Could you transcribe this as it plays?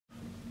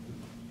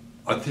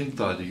I think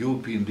that the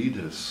European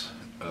leaders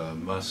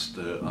must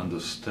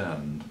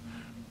understand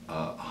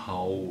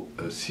how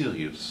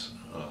serious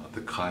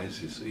the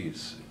crisis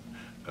is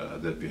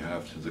that we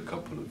have since a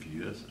couple of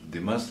years. They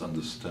must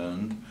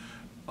understand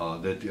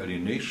that the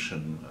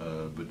alienation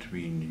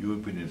between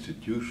European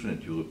institutions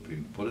and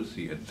European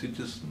policy and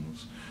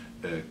citizens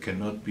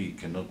cannot be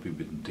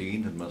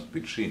maintained and must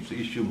be changed. The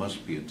issue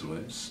must be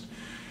addressed.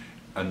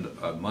 And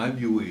my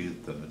view is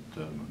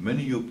that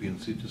many European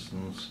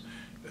citizens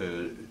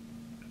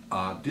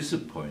are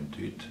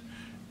disappointed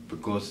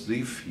because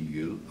they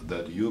feel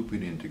that the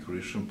European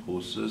integration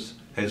process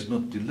has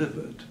not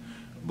delivered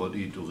what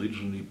it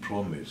originally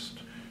promised: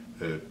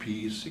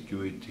 peace,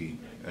 security,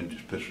 and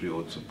especially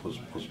also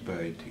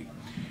prosperity.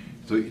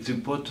 So it's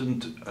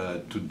important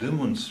to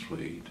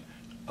demonstrate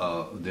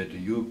that the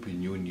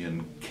European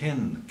Union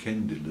can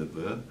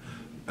deliver,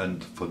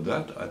 and for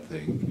that I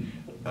think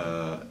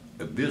a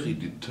very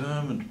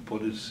determined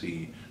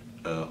policy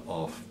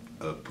of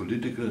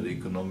political and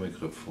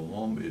economic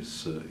reform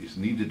is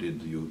needed in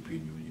the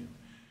European Union.